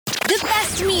The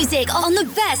best music on the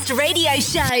best radio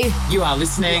show. You are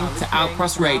listening to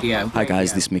Outcross Radio. Hi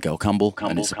guys, this is Miguel Campbell,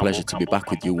 and it's a pleasure to be back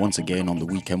with you once again on the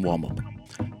weekend warm-up.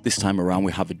 This time around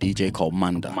we have a DJ called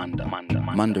Manda.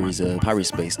 Manda is a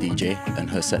Paris-based DJ, and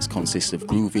her sets consist of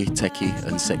groovy, techie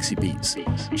and sexy beats.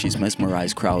 She's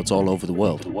mesmerized crowds all over the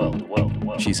world.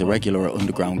 She's a regular at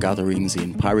underground gatherings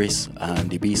in Paris and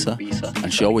Ibiza,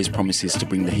 and she always promises to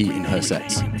bring the heat in her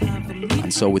sets.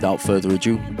 And so without further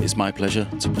ado, it's my pleasure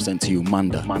to present to you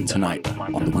Manda tonight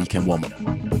on the weekend warm-up,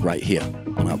 right here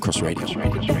on Outcross Radio.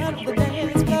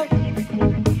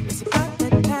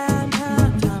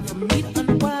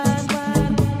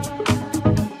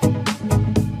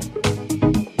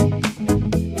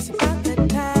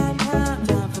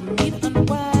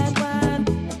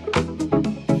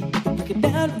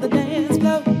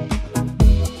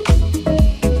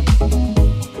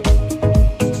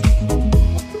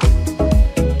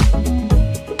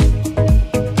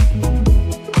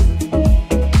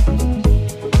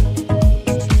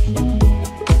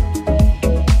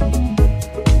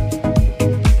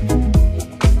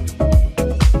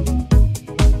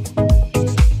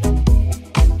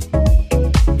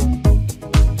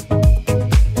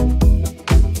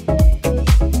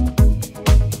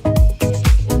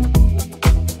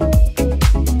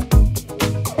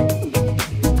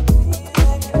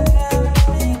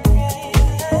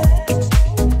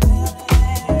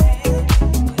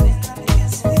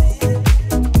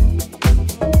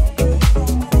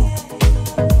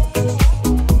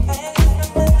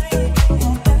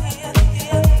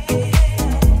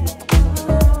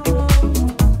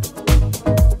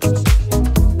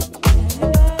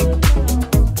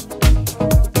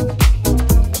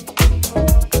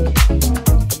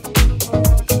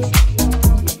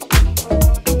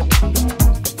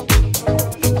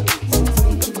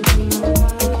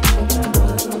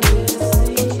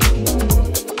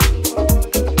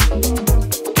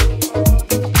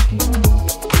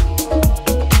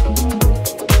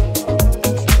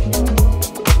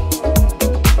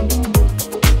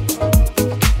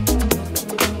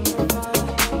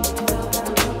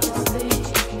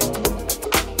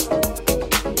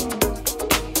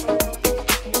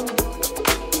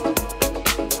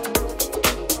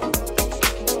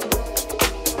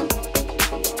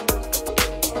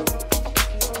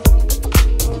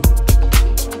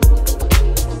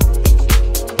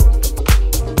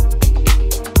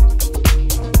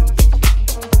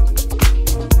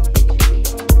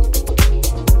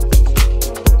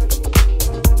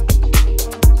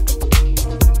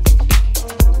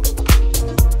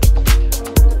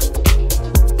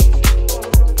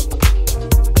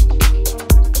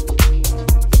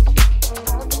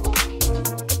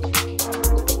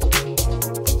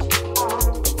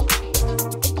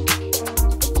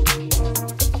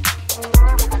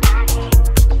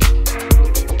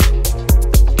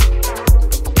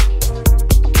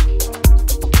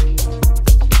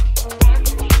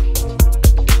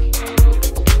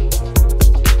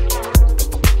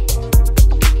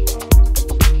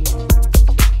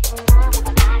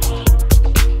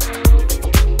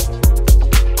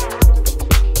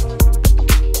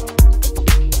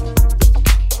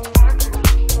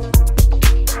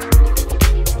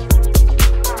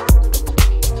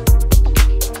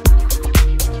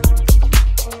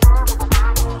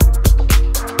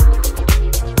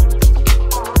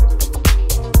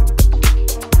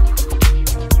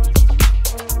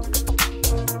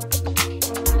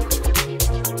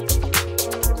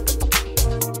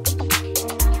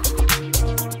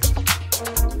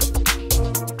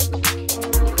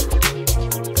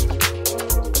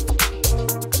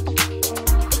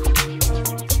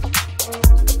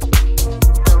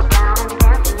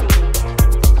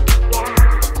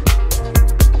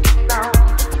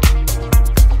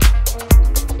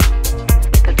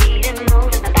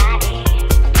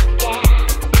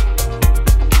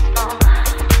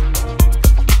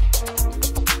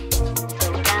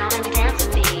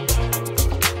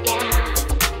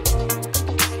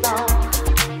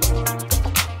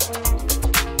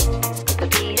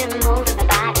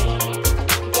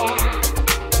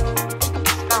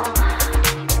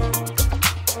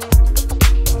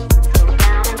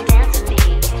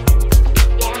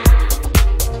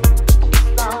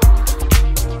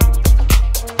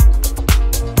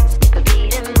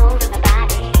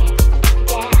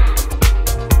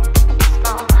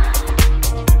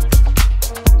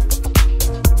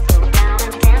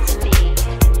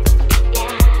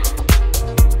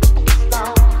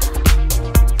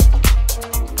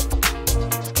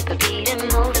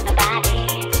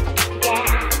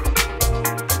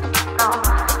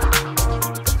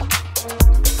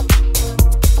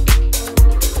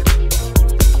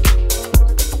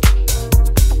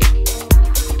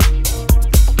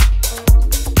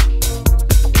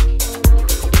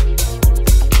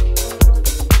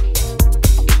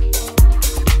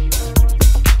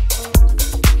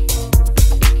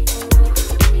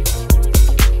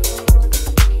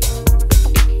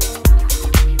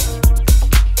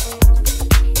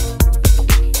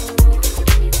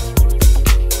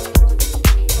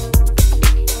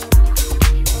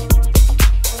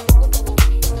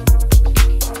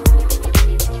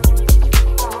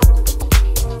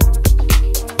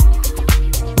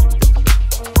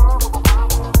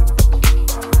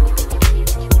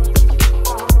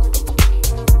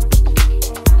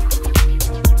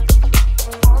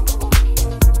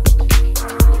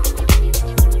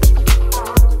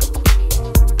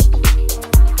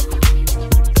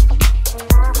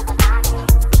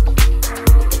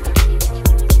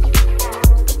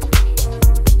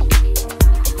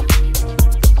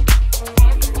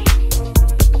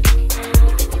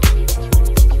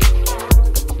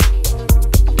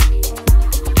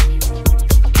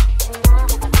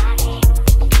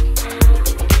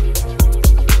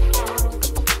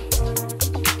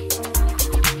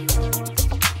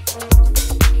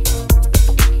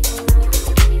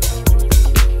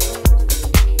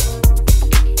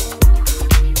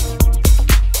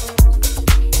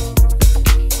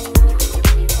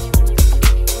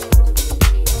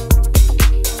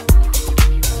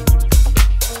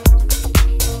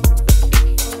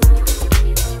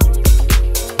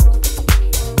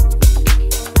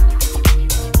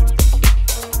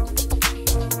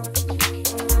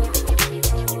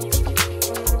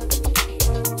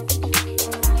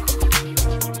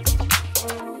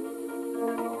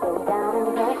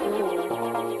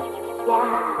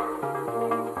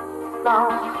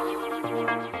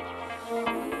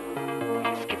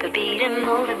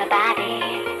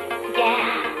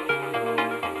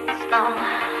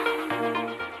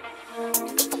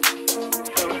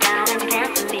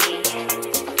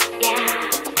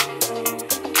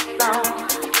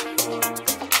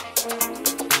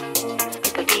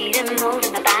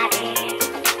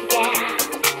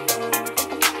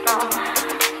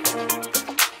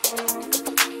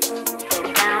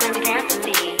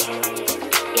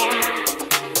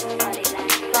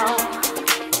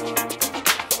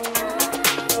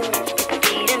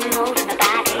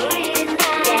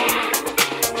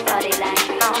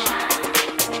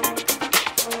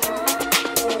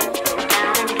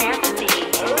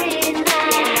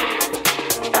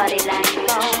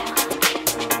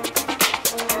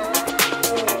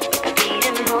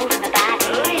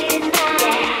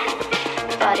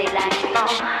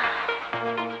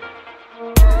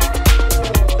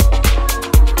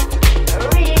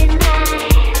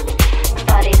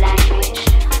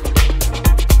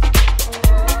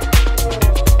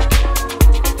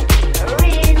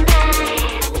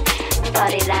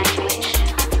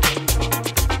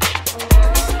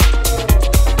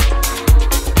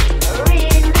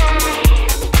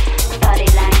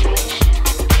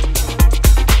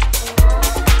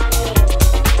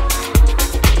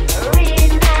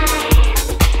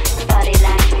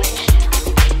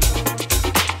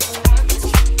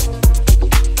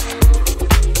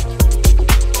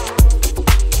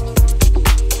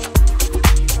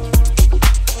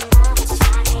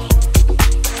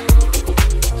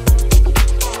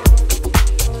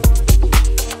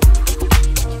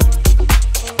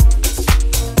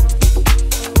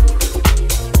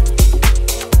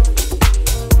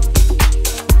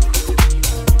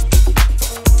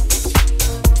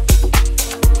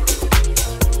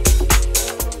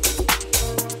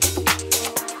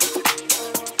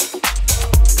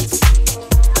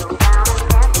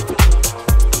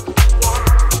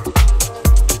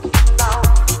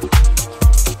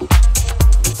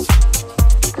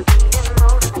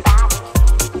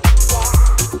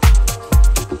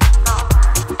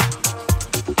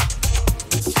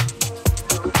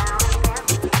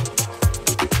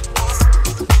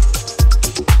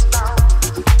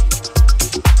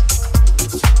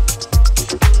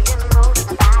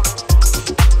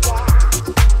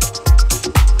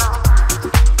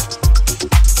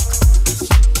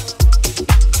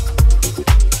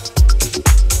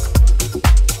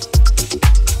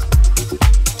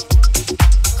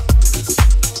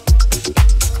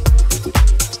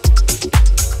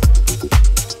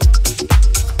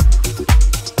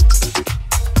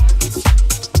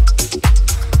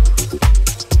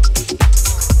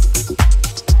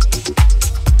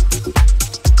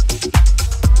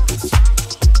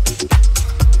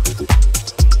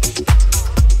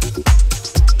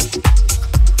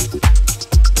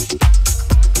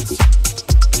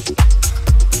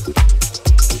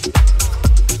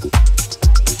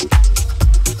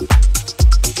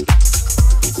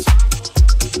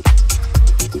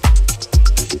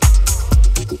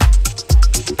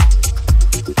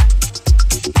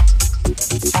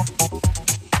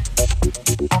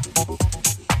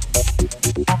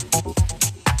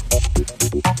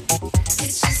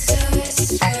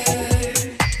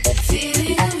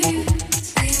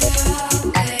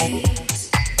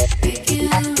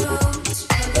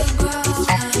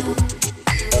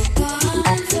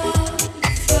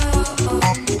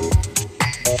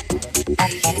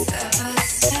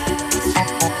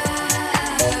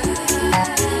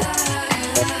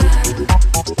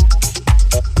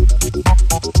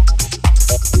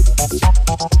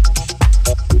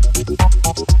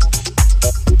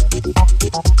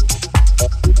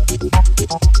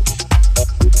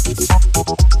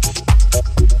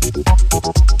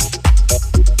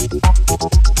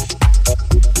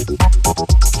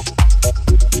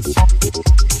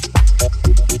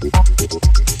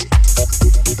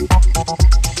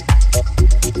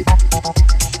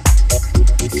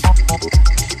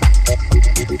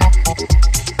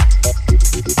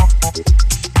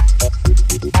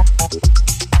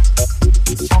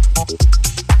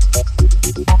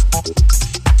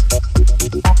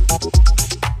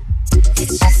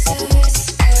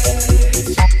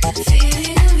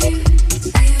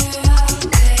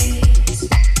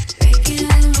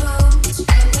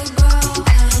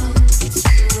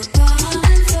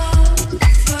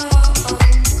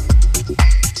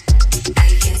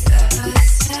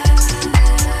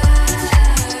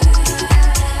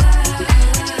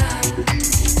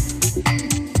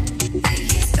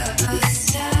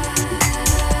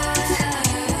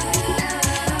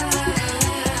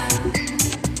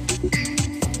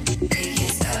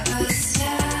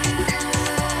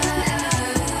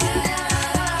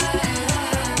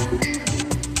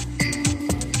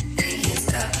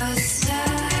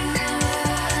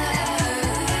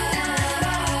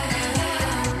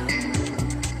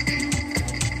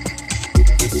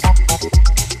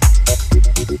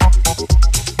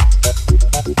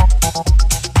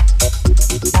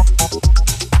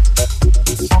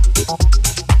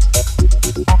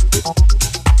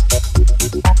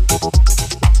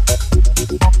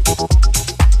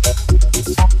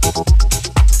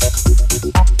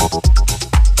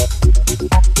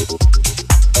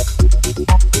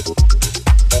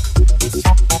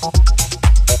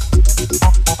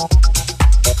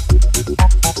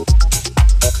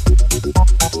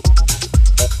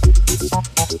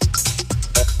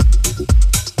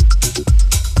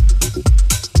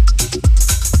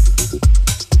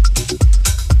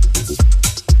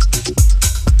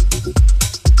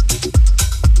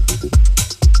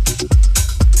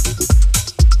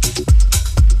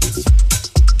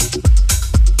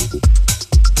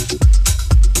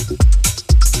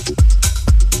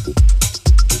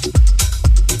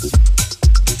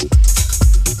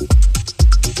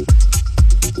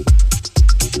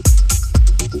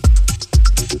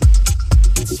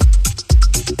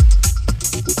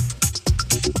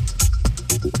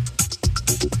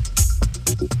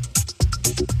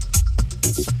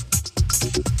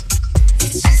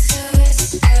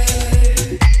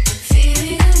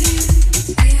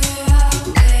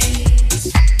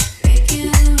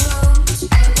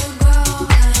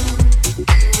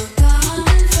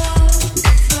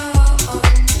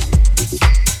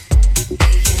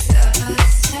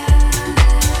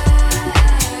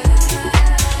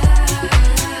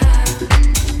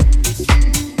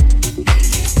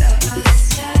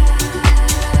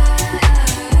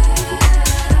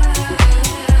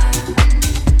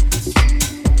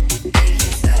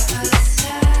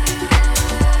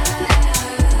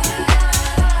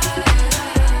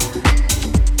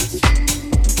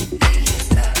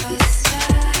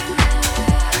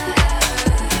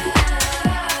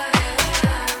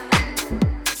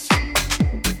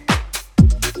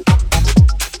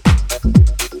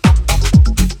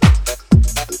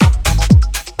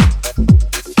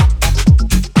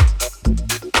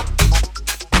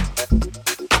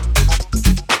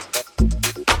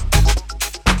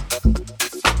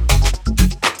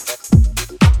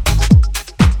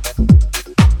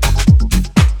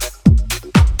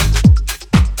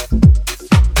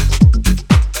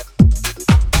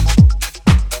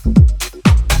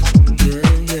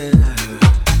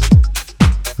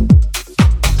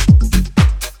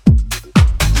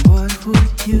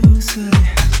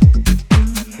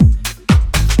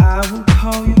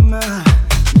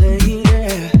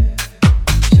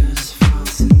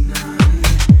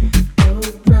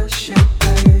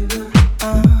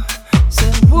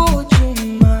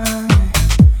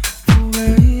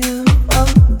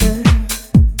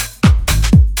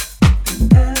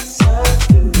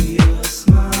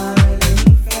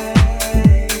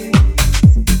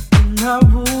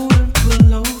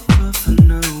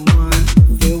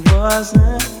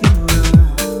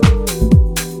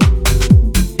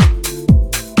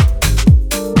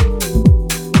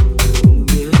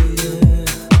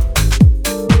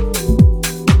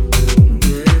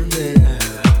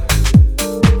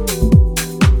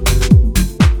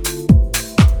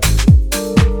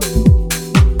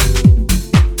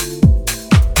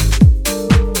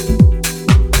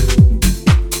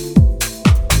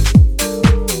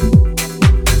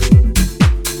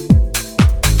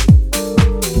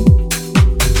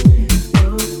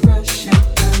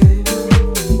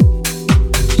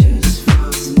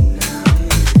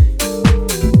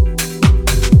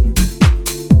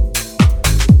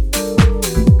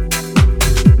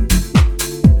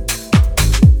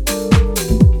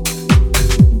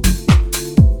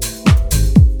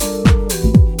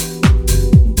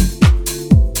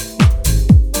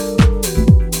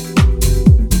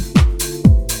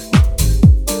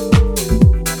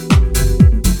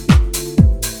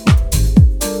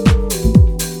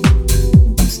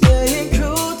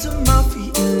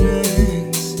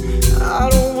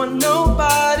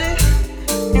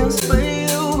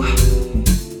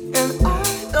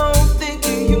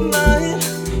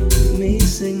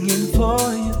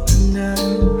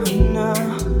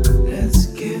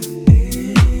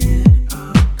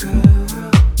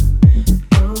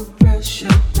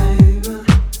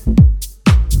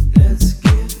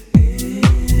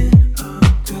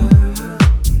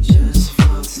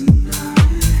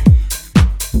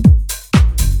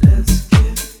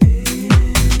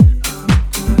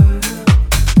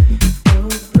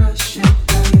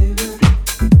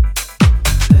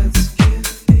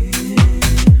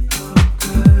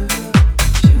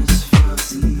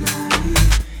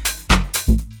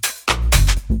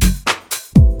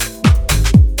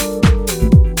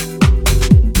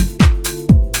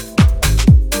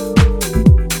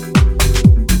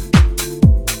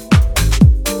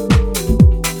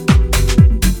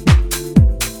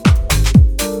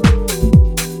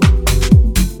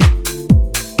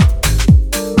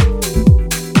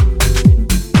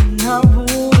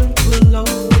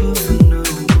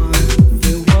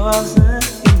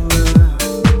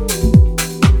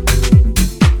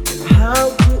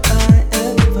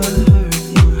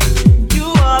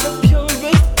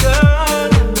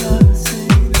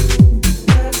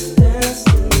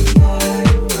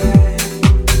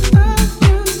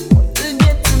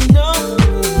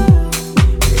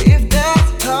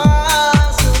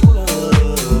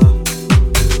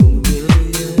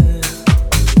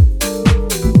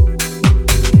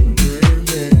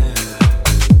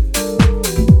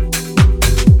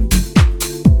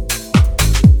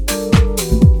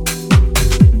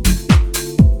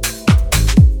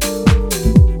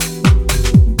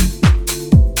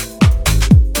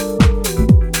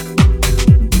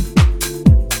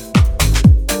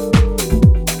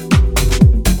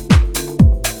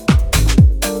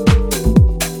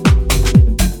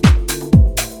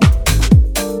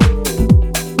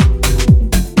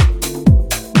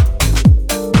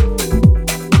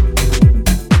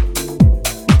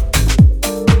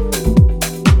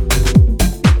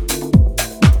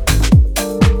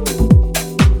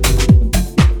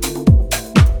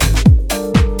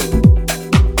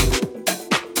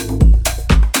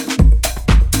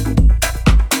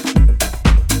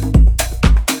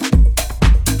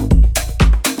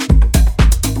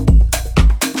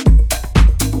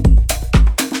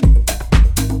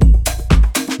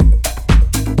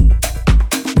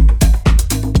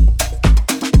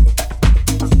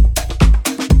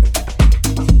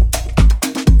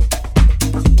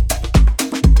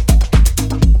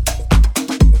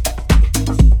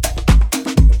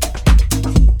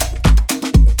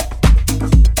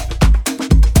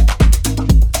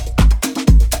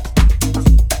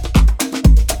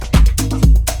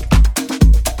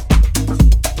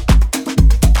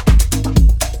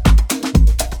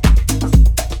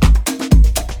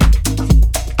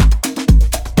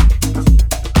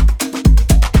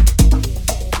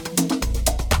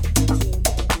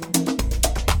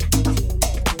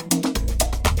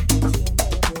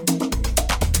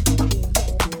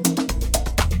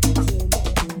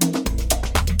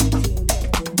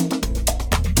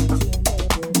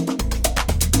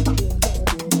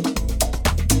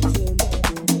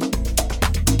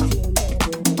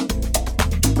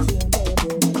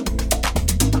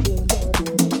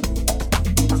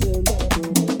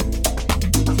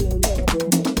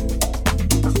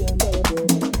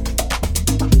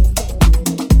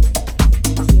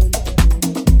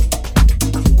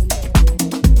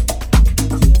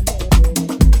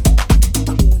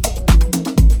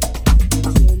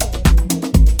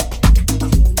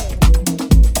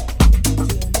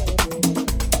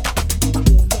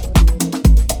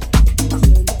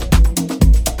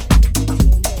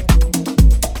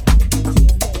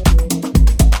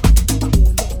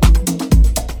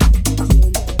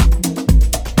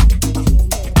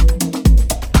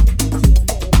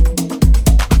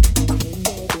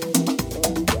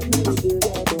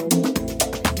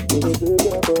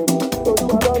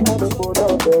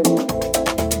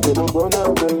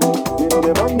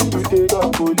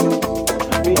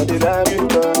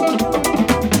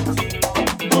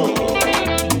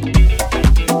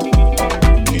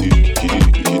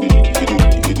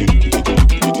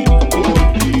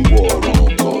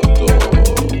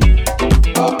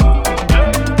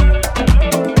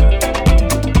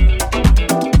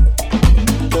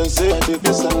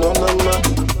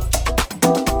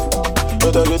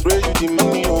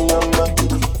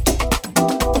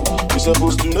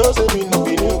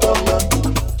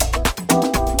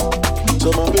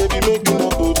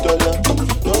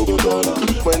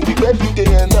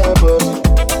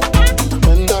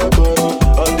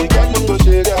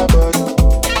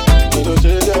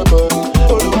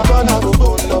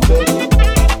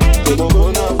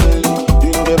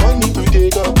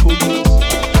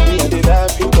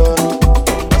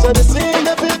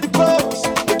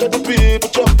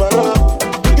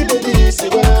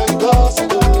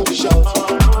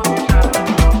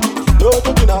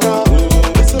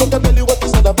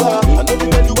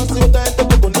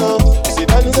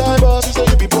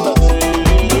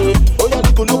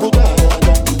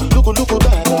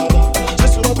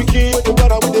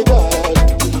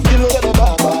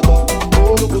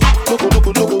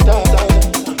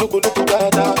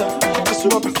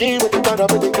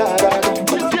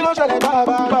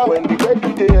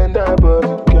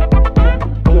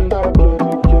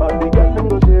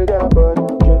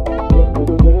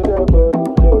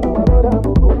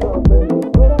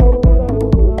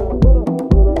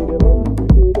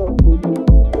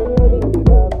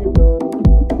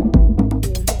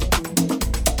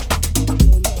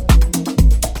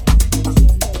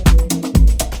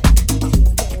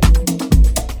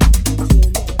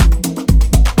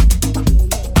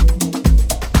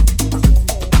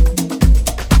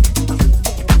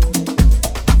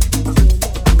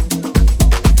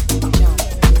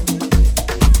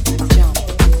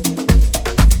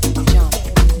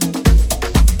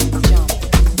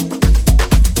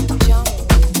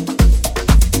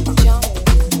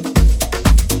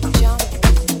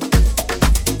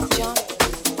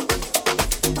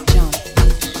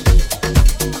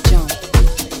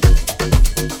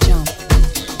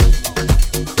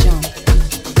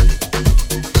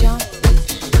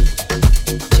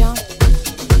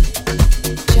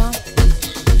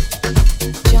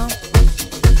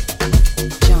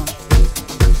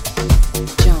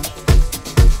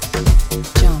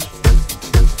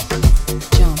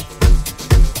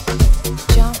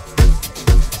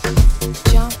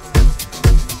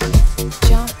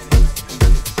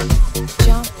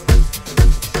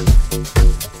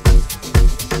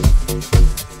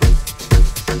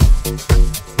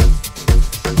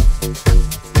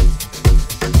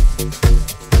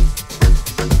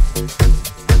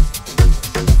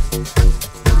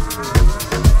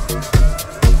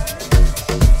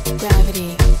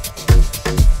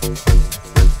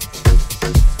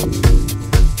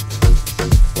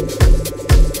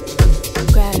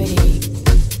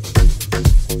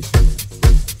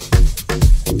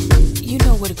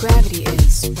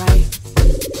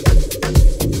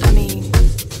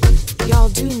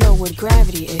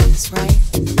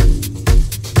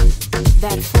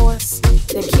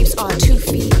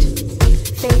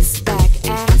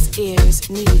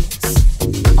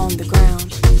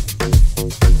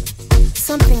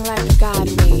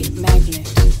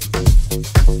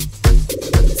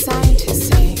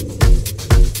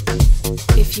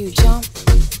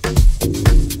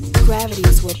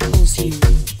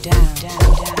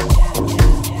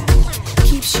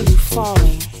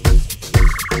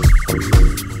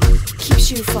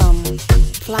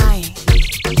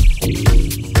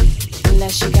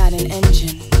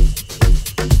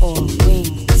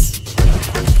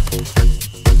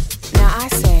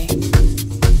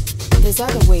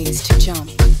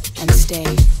 jump,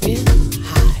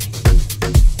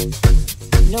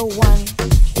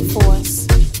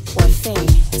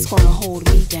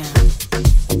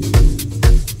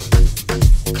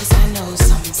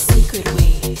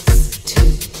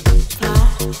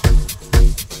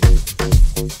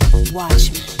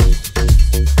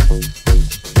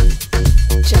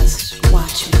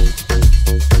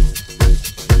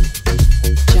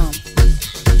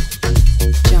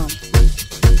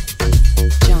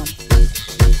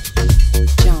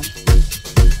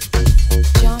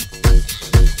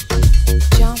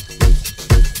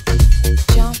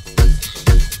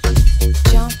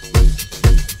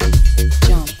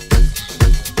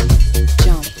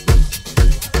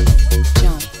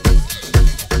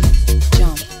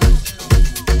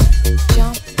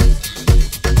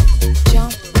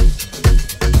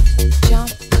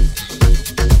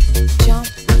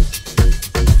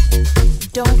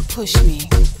 push me.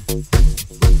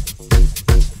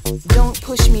 Don't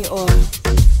push me or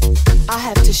I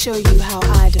have to show you how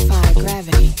I defy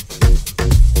gravity.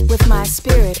 With my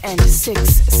spirit and 6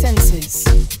 senses.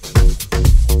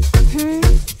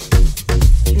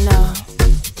 No.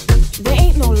 There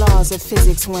ain't no laws of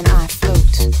physics when I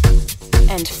float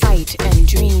and fight and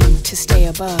dream to stay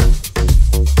above,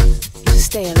 to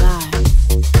stay alive.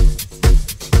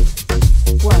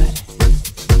 What?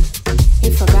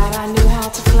 You forgot I knew how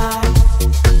to fly?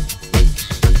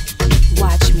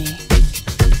 Watch me.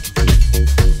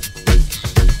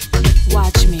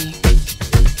 Watch me.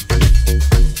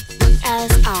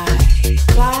 As I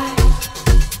fly.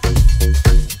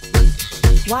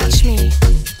 Watch me.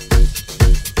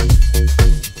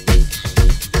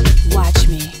 Watch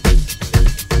me.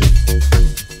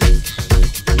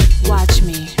 Watch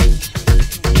me.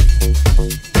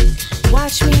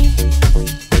 Watch me.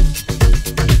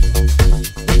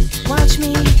 Watch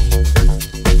me.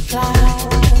 Fly.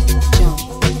 Jump.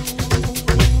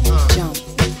 Jump.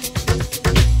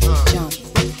 Jump. Jump.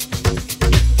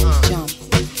 Jump. Jump.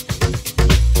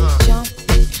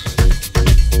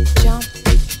 Jump.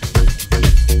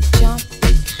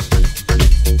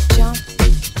 Jump.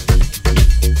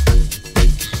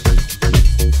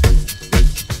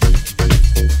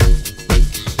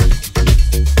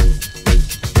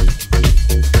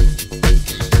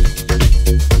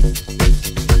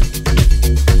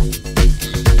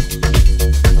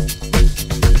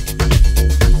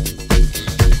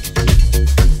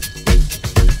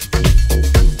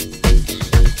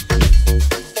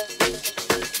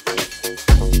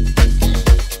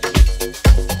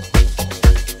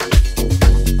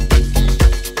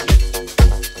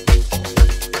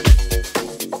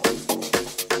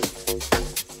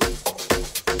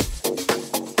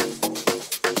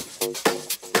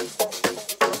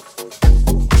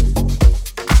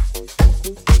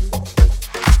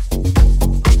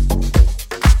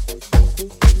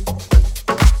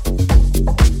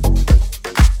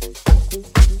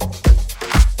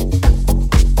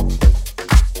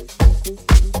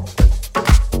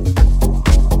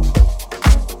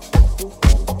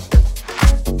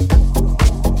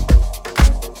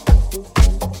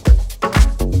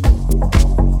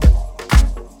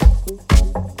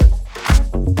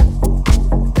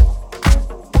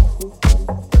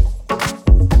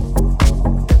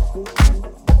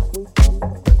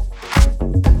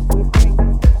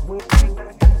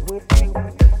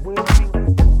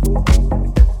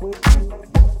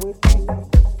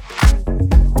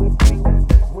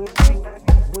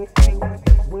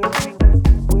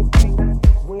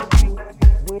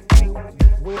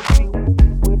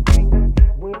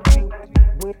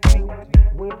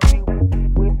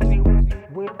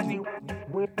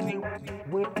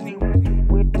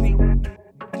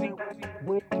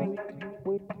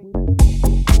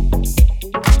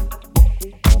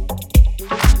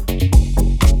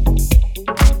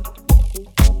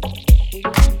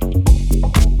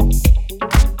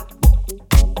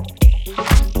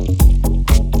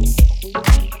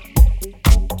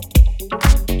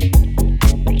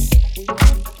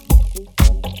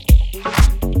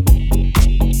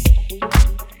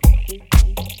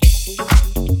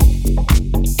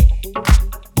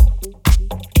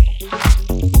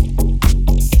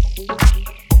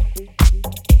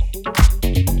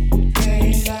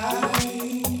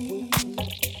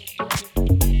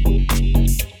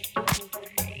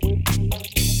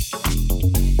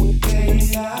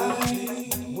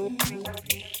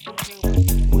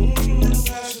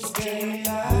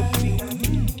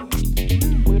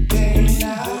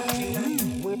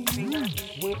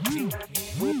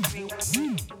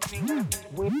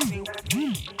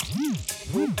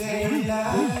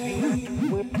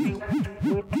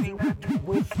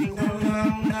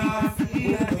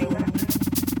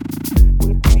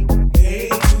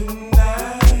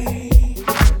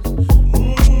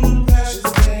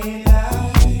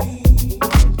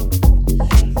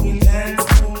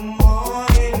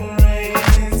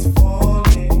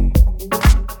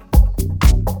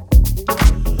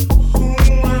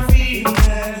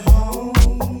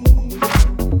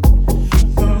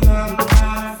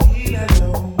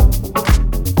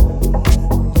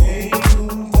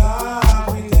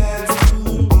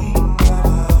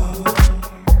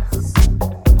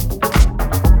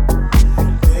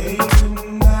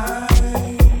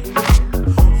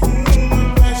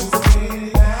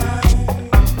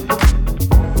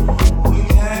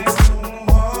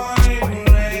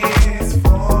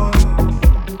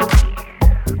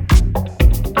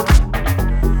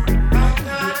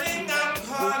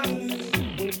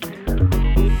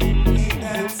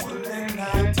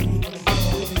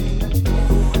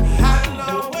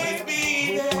 Wait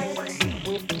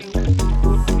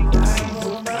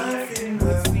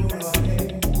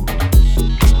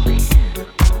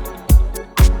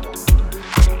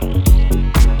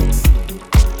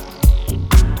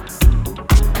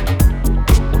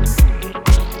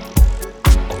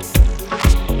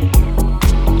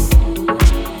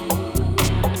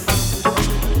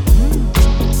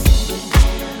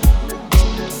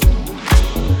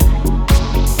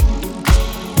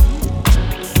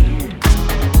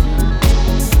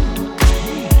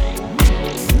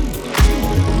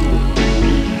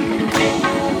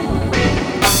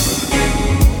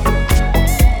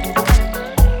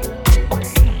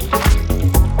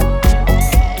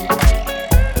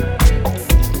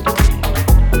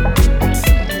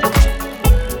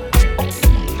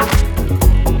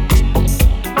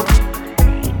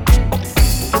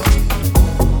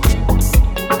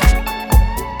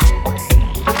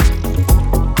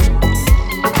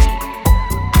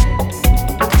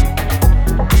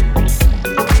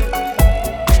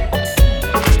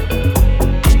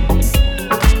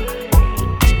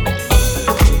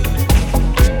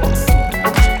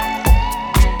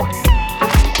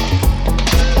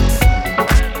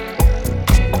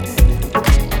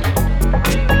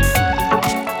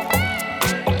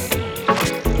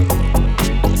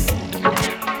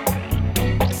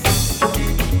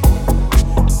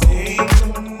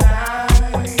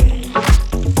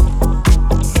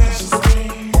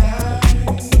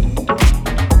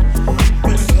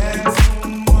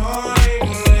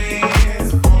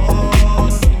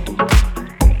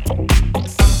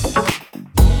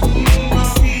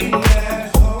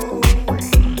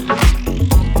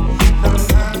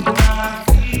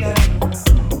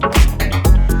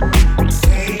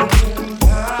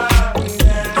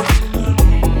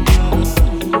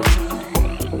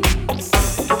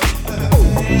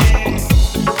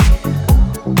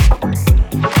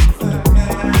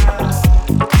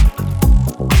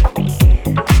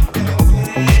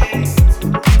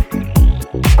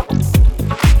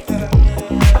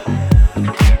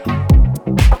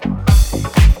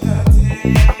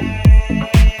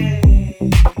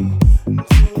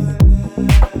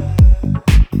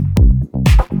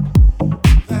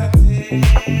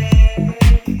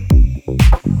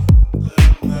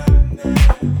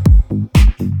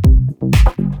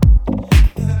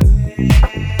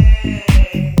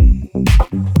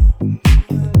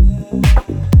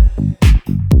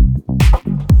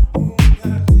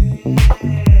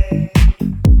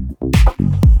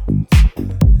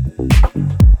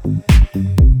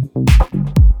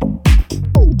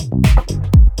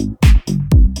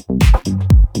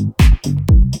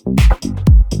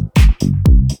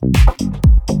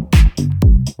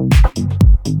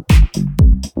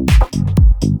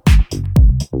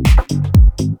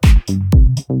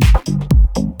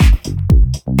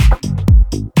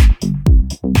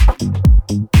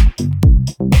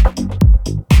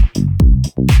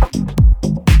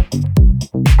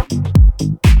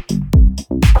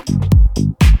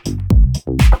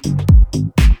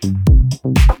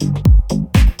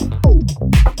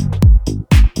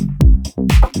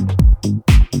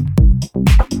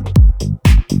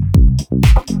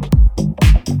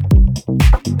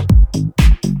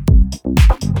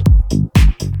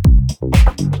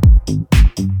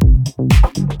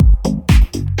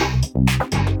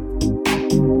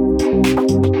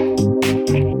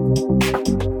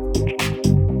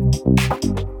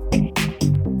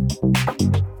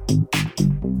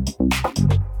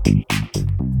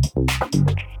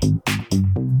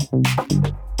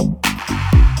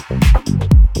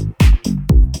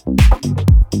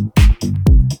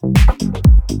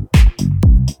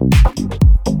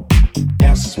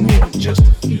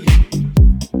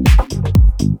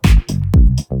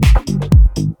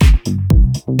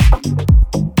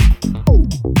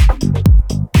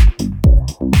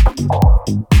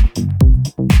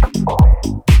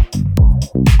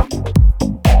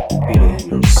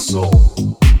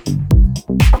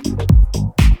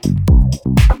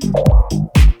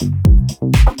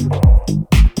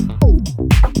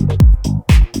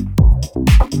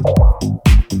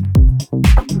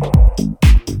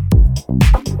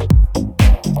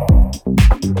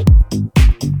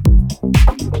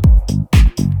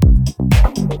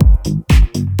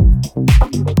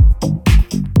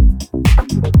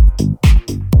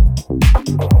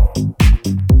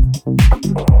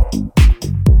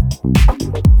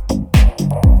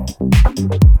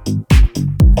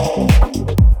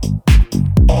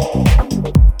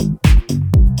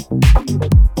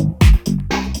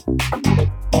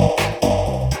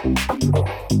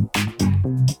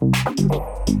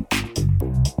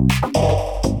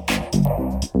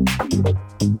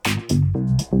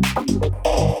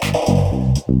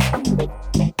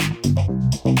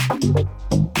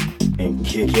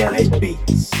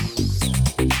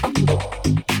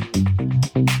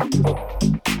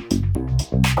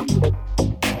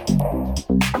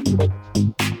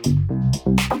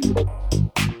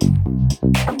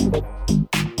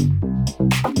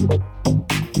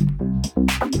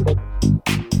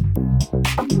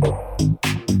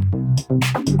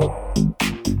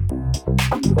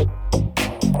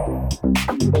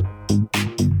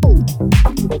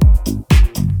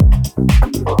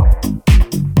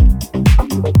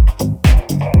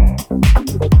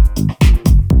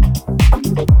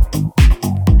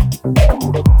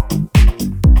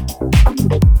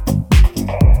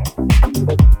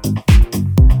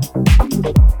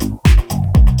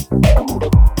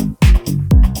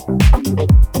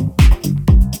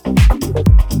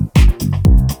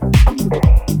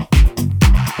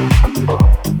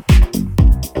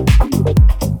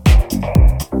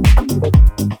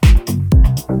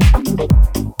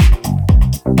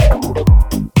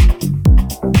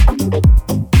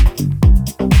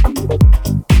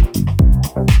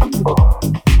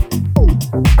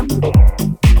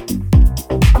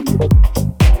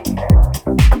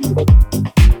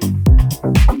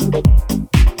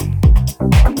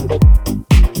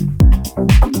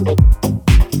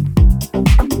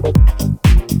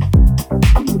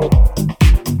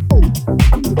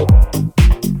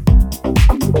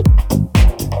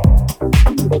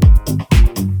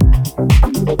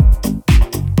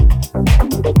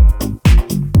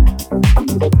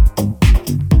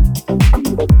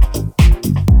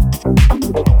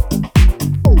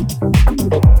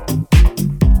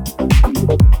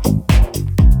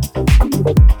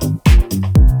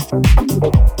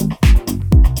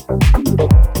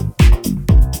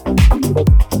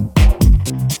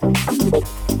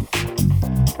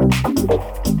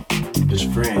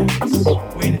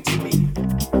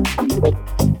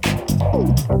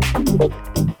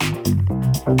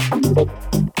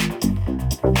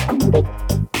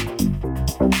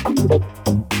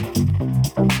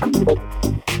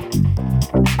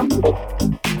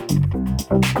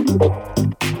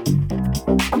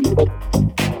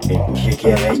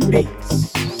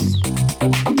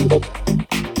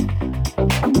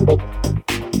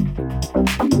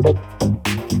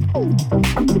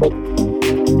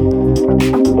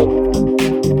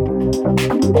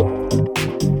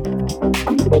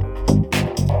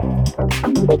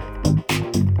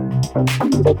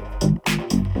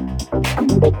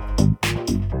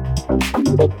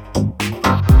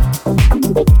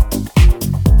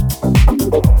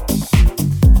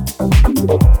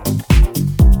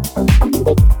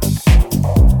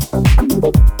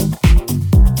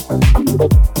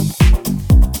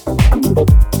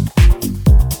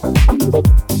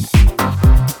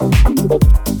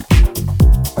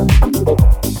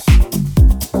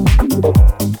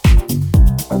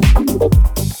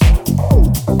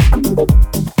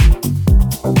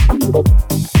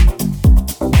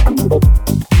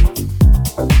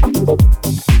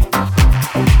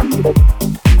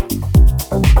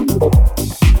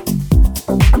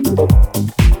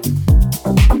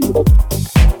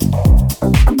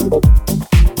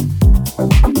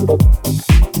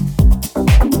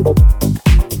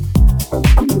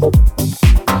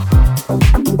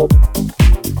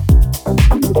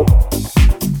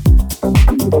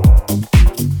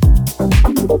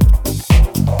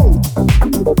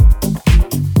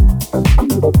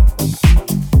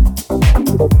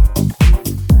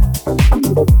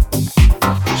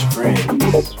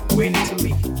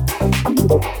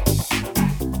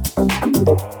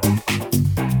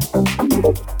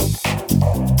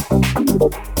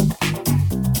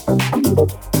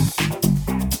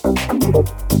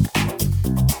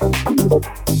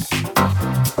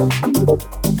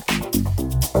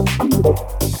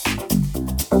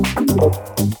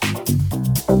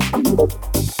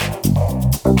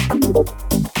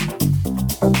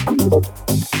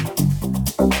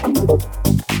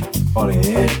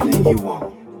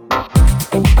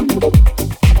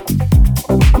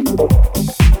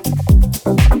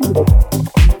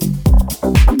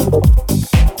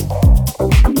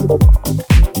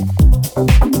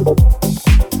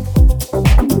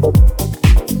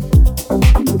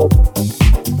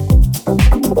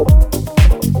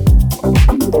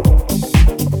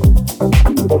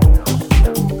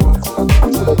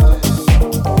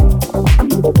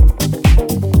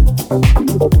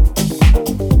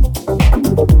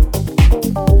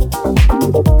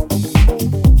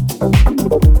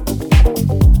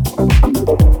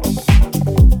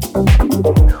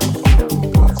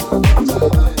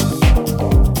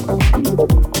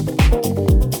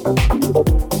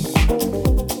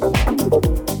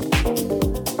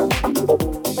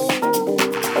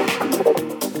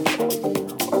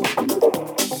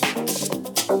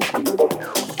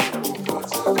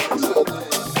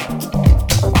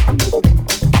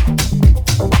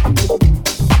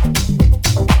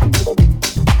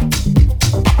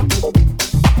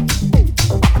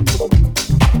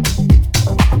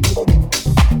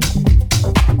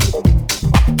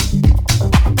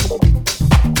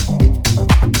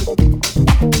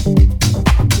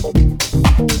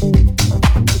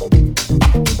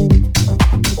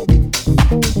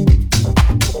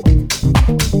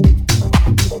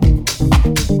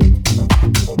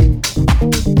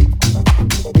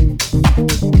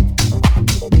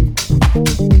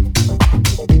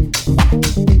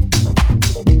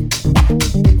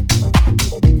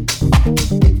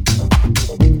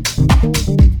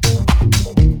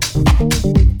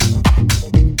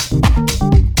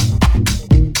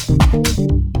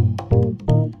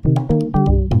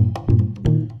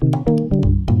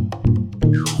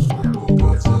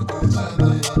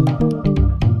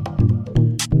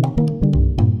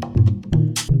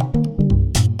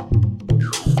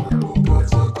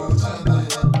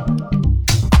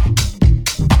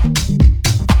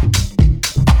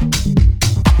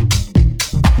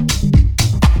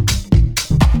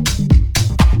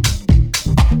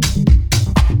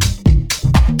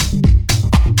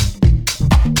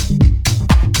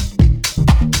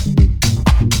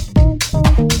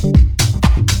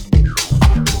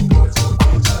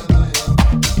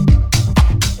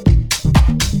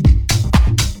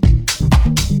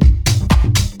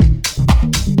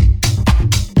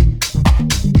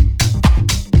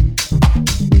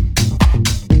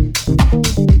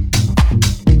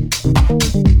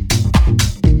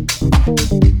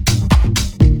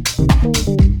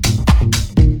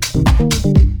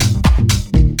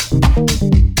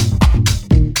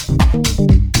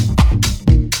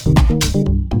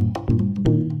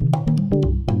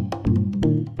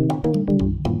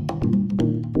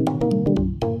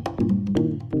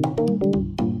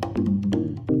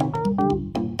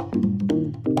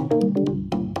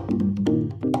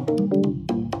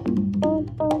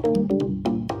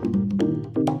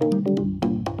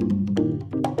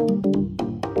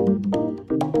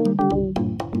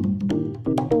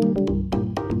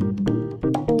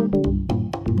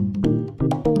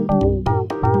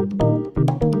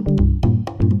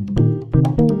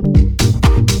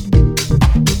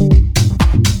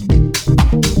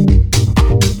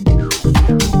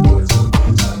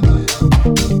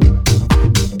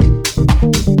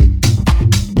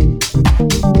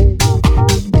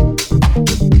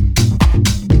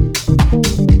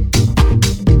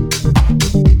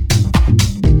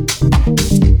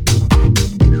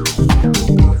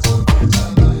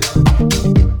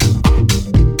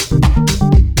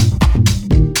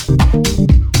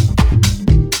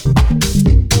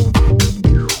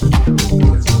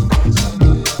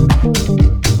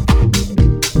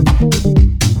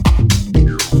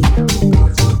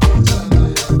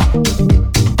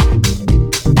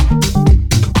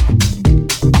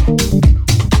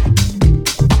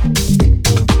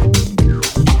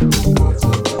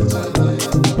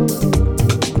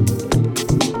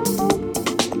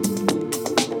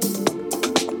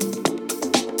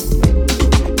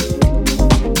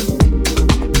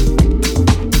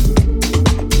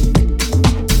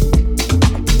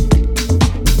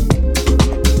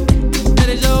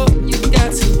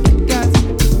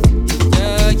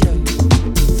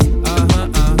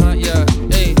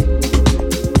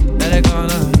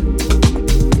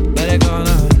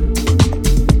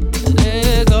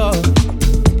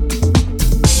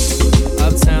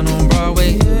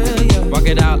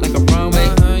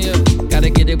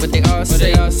what they all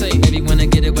say. Baby wanna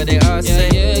get it what they all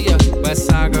say. West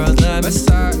side girls love me.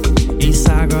 East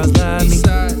side girls love me.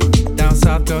 Down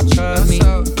south girl trust me.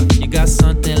 You got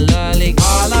something lovely.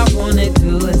 All I wanna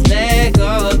do is let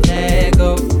go, let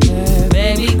go.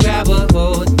 Baby grab a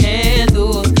hold and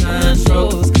lose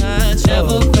control.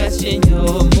 Never question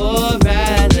your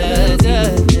morality.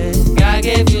 God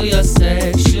gave you your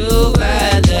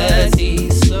sexuality.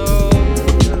 So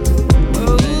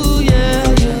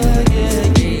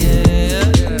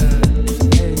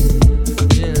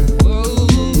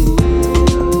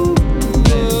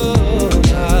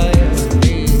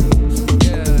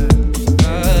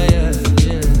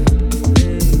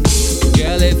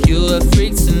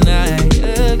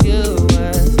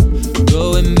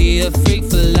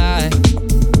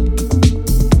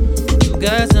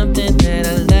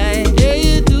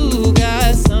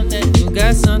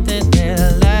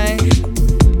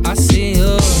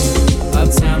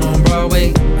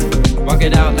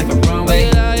it out like a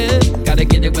runway. Gotta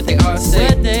get it what they all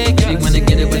say. Baby wanna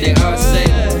get it what they all say.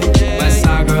 West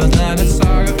side girls love me.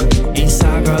 East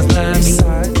side girls love me.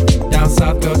 Down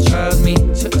south girl trust me.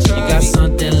 You got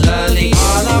something lovely.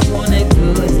 All I wanna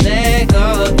do is let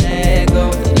go, let go.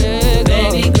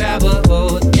 Baby grab a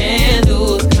hold and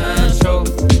lose control.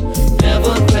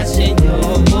 Never question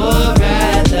your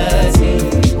morality.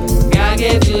 God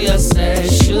gave you your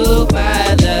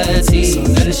sexuality. So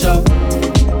let it show.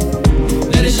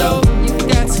 Let it show, you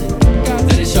got to,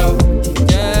 let it show,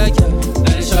 yeah,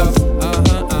 let it show,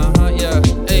 yeah,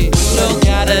 hey, you don't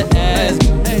gotta ask,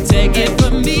 take it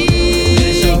from me,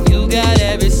 you got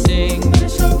everything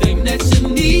that you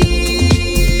need,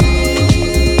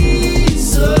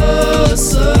 so,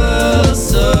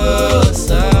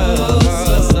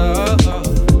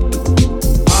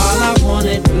 all I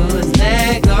wanna do is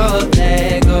let go,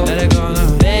 let go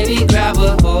now, baby grab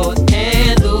a hold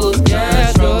and lose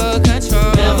control.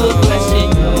 Never question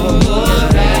your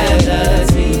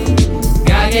morality.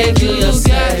 God gave you your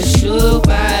sexuality.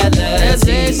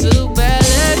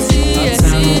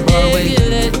 Uptown on Broadway,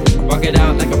 walk it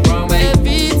out like a runway.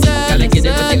 Gotta get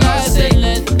it what they all say.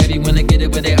 Baby wanna get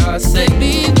it what they all say.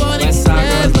 West side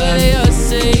girls love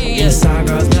me. East side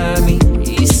girls love me.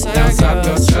 Down south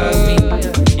girls trust me.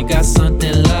 You got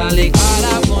something lovely. All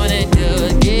I wanna do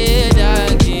is get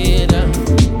up.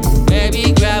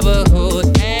 Baby grab a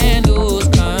hold and lose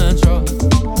control.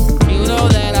 You know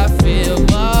that I feel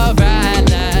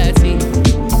morality.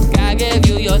 God gave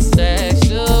you your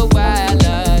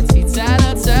sexuality. Tell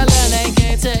them they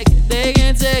can't take it. They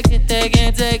can't take it. They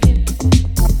can't take it.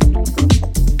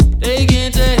 They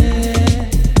can't take it.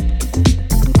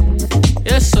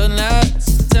 Yes, so now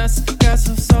sometimes you got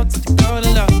some salt to the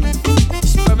golden law.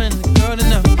 She's rubbing the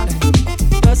golden out.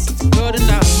 Plus the golden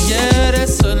out. Yeah,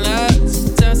 that's so nice.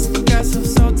 Sometimes you got some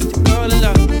salt to the golden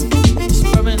law. She's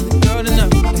rubbing the golden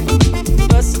out.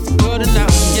 Plus the golden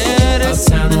out. Yeah, that's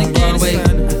so nice.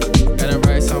 Gotta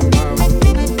write some more.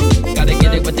 Gotta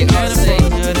get it what they all say.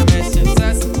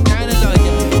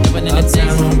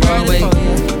 Uptown on Broadway.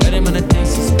 Everybody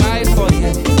thinks she's right for you.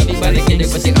 Everybody get it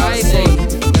what they all say.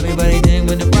 Everybody ding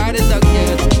when the bride is out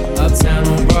here. Uptown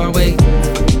on Broadway.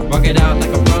 Walk it out like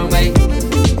a runway.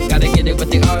 Gotta get it what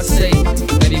they all say.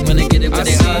 Baby wanna get it what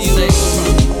they all say.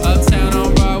 Uptown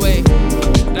on Broadway.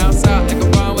 Down south like a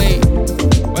runway.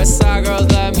 West side girls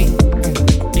love me.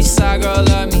 East side girls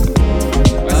love me.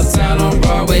 Uptown on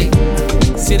Broadway.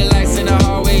 See the lights in the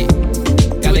hallway.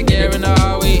 Gotta get her in the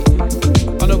hallway.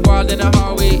 On the wall in the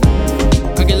hallway.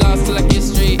 I get lost till I get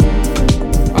straight.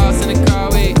 Lost in the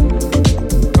carway.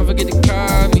 Don't forget to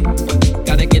call me.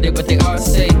 Gotta get it what they all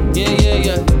say.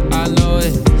 Yeah. I know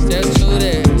it. That's true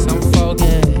there. Some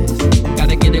focus.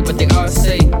 Gotta get it what they all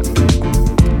say.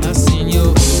 I seen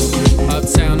you.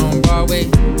 Uptown on Broadway.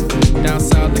 Down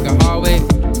south like a hallway.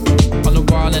 On the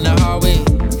wall in the hallway.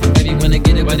 Baby wanna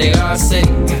get it what they all say.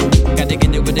 Gotta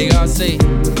get it what they all say.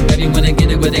 Baby wanna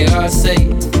get it what they all say.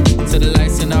 To the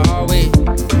lights in the hallway.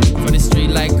 For the street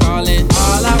light calling.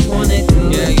 All I wanna do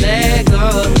is let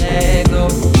go, let go.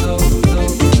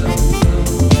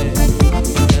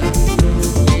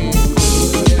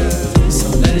 So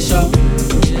let it show.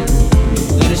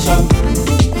 Let it show.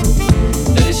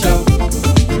 Let it show.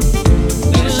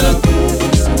 Let it show.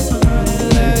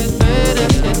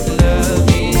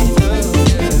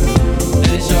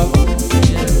 Let it show.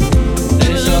 Let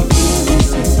it show.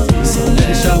 So let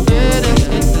it show. Let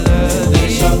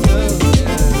it show.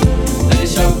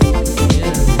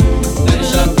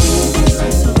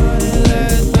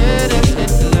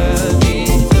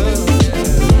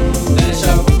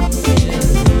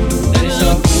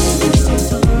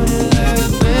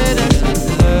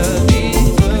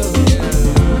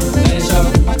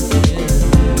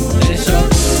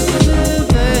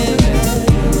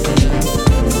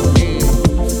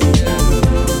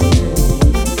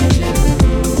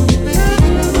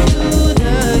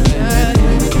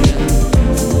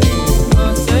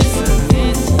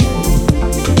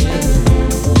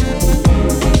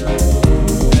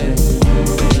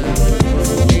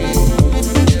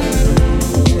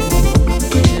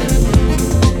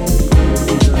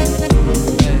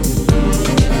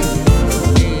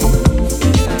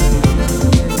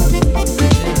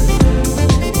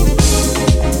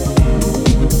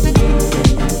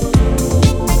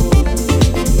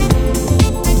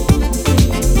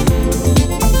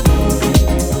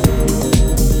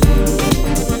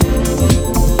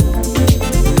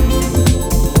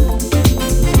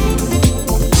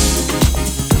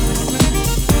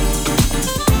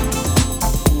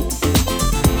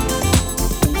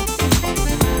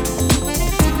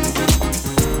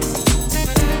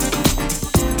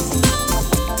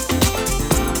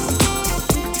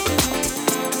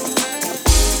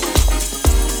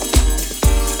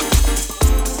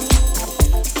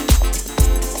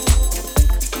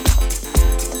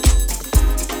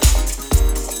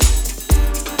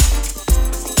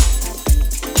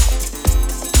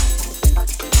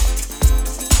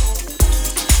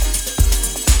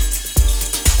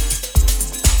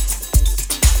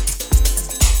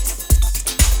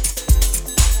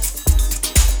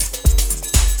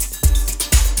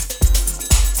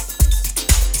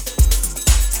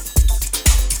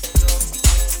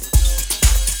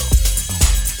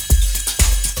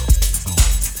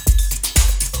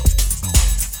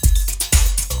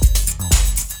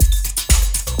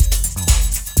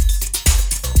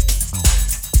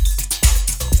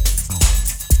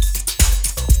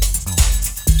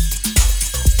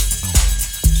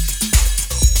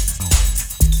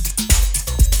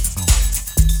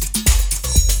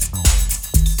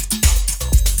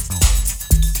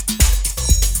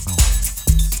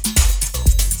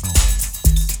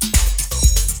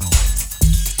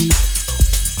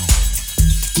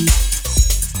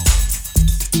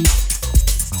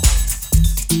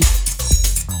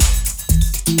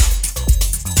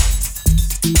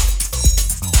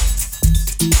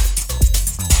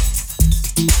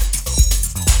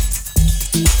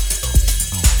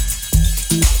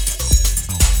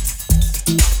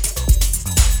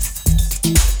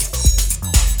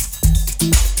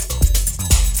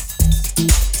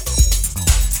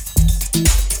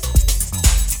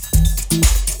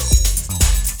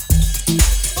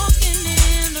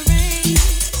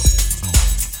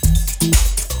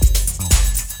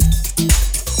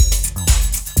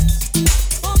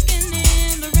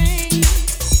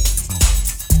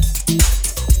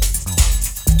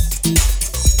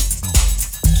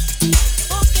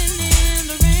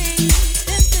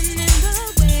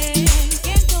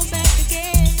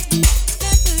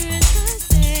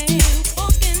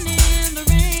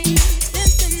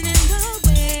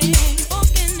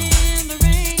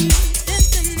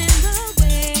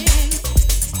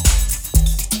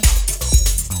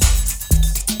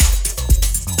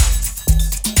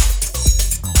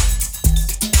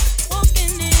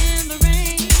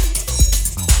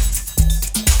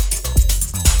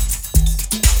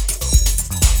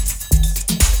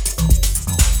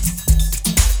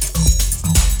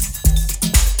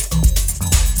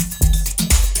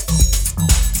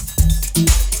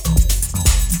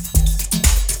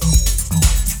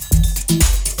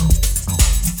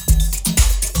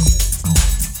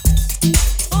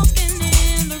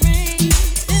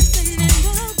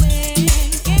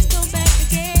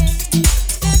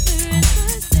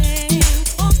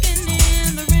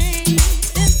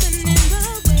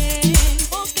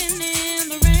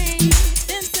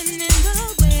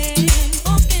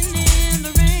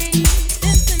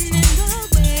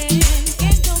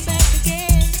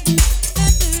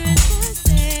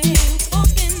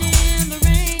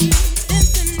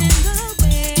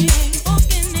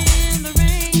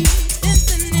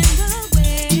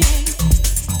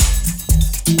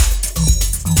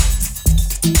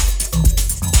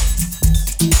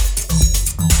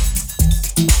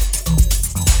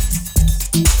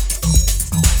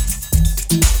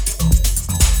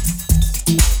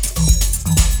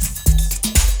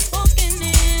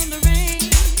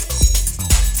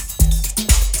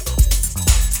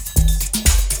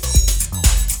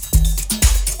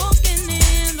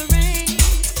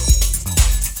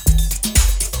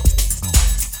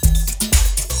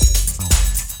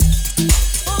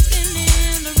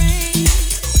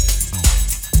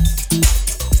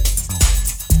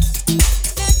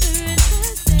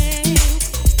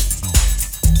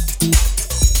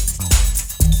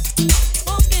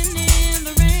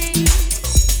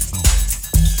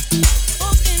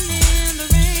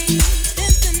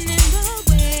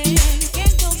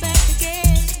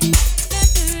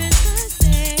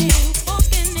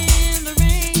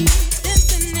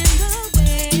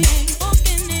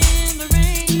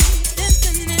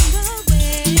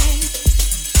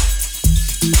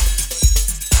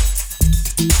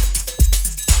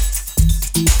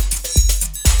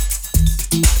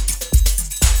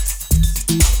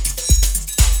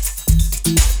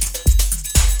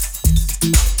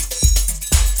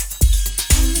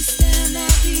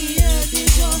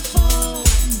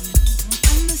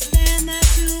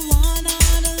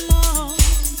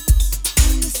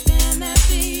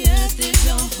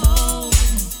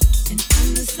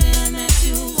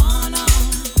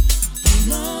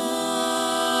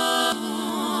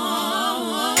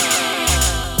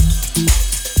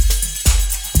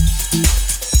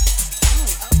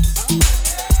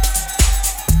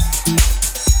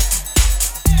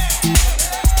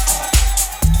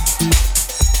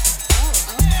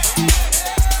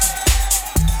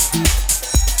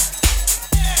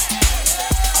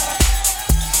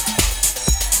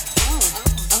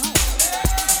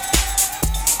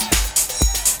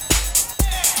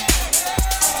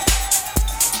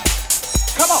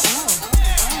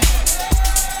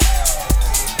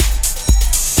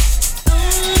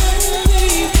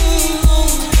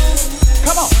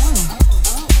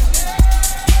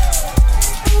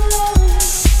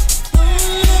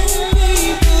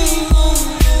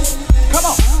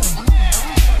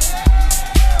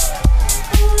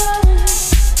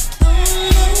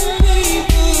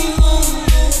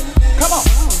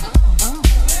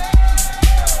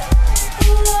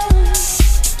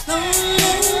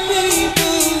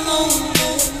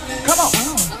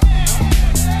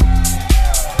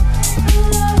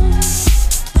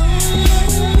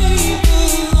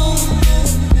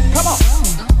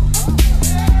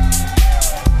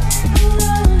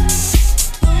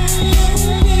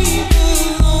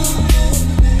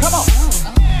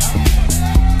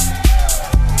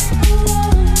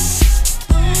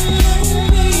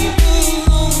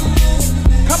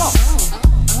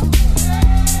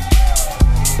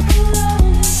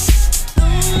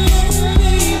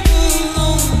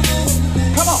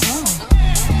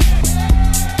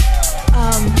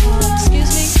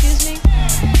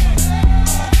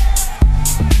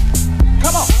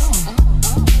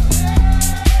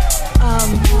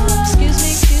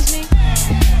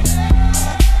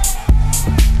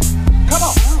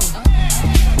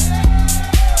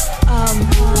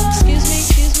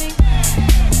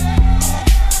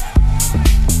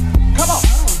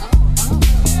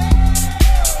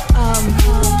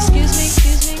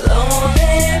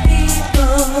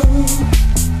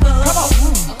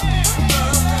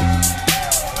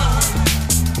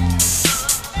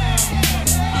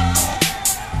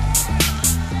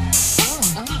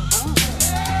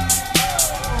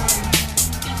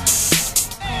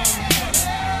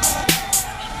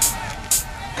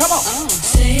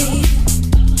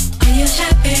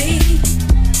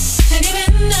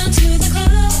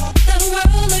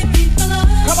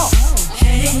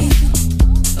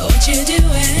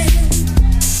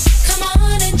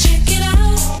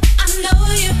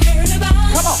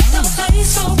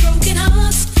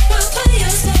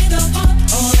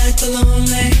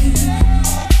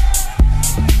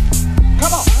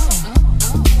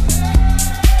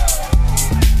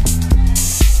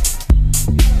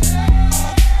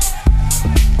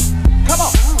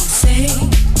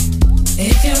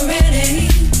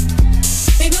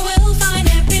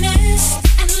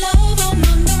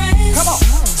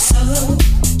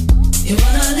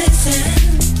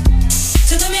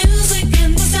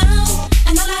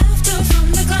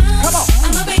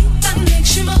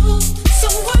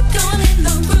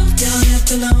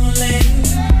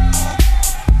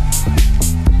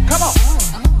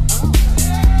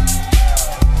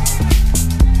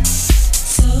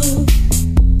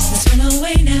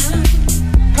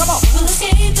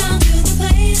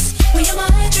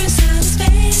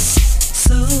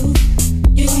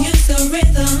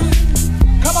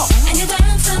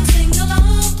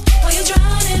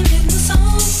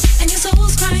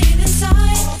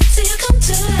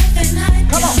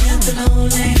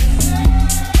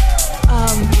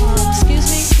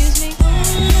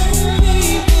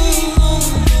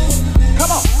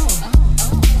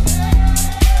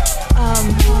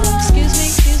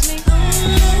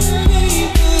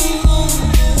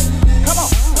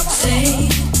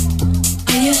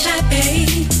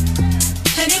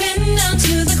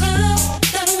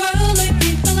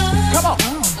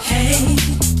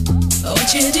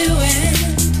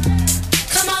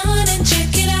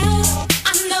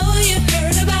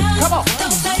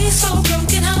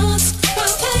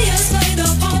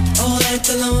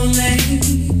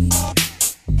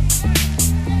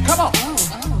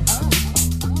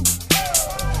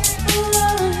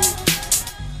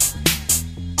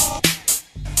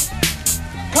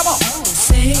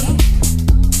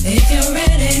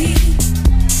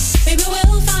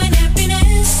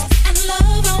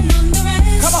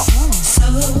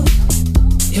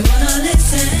 You wanna